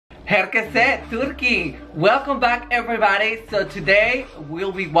Herkese Turkey. Welcome back everybody. So today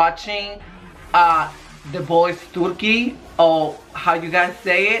we'll be watching the boys Turkey, or how you guys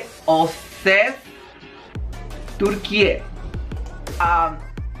say it, or SES TÜRKİYE.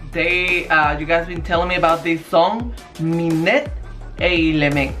 You guys been telling me about this song, Minnet,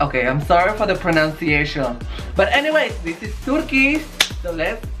 Eylemem. Okay, I'm sorry for the pronunciation. But anyways, this is Turkey, so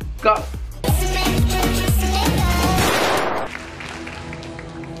let's go.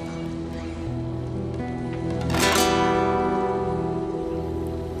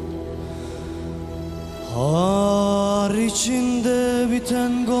 Har içinde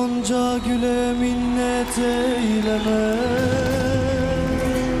biten gonca güle minnet eyleme.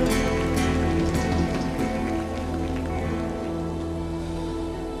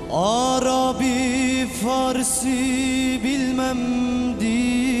 Arabi, Farsi bilmem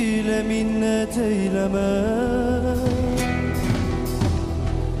dile minnet eyleme.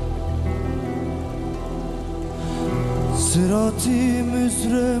 Sırat-ı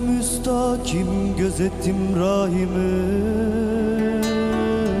müzre müstakim gözettim rahimi.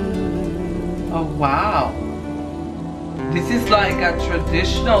 Oh wow, this is like a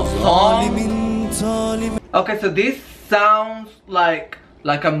traditional song. Okay, so this sounds like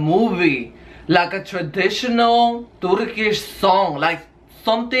a movie, like a traditional Turkish song, like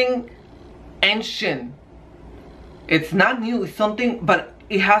something ancient. It's not new, it's something, but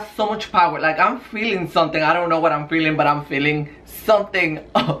it has so much power. Like, I'm feeling something. I don't know what I'm feeling, but I'm feeling something.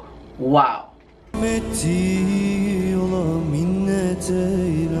 Oh, wow.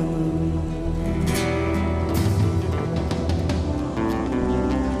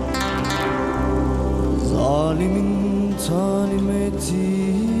 Zalimin talim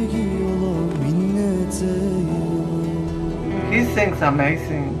ettiği yola minnet eyleme. He sings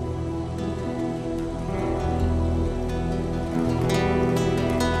amazing.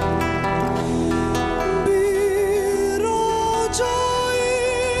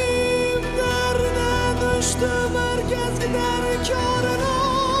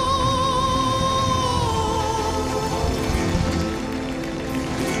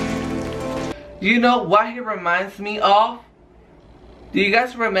 You know what he reminds me of? Do you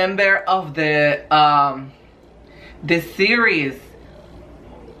guys remember of the series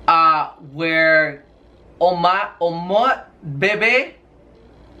where Omar Bebe,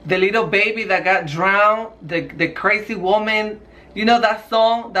 the little baby that got drowned, the crazy woman, you know that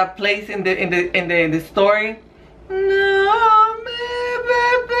song that plays in the story? No, me,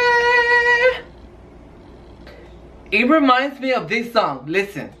 baby. It reminds me of this song.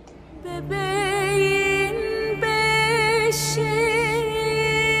 Listen. Bebeğin beşi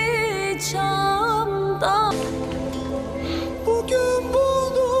çamda. Bugün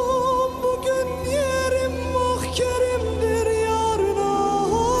buldum, bugün yerim mahkerimdir yarına.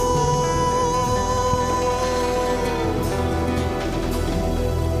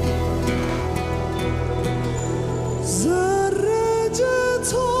 Zerrece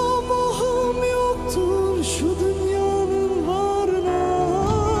tamahım yoktur şu dünyanın varına.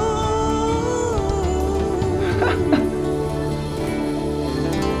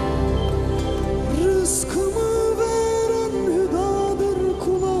 Rızkımı veren hüdadır,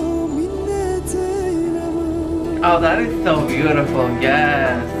 kula minnet eyleme. Oh, that is so beautiful.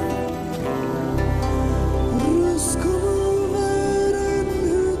 Yes. Rızkımı veren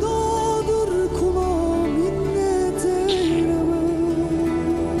hüdadır, kula minnet eyleme.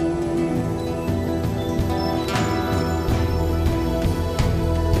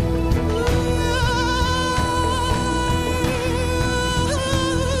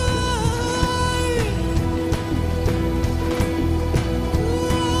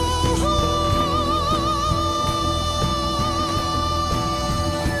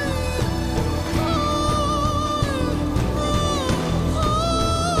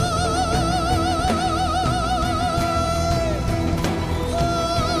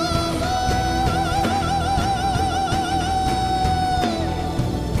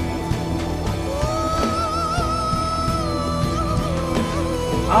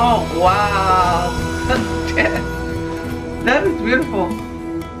 Oh wow. That is beautiful.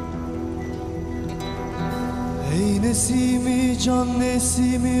 Ey nesimi can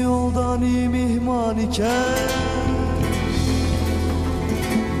nesimi yoldan imihman iken,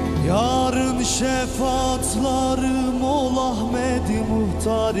 yarın şefaatlarım ol Ahmet-i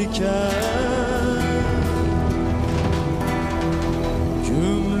muhtar iken,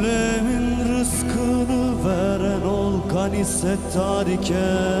 cümlemin rızkını veren ol Gani Settar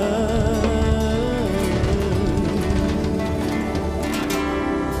iken,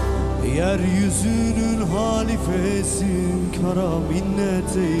 Yeryüzünün halifesin, kara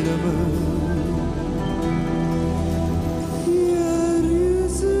minnet eylemem.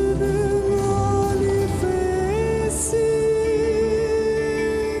 Yeryüzünün halifesi,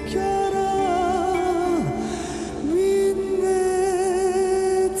 kara minnet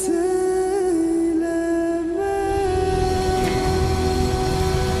eylemem.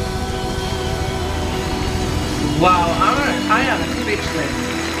 Wow, I am speechless.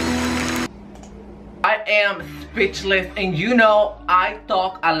 I am speechless, and you know I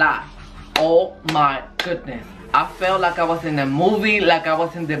talk a lot. Oh my goodness. I felt like I was in a movie, like I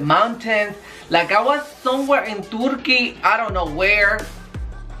was in the mountains, like I was somewhere in Turkey, I don't know where.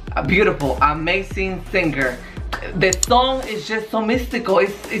 A beautiful, amazing singer. The song is just so mystical.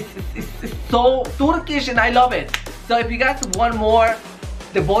 It's so Turkish, and I love it. So if you guys want more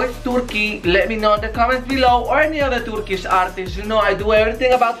The Voice Turkey, let me know in the comments below, or any other Turkish artist. You know I do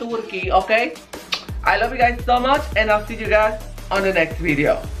everything about Turkey, okay? I love you guys so much, and I'll see you guys on the next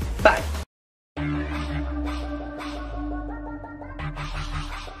video. Bye.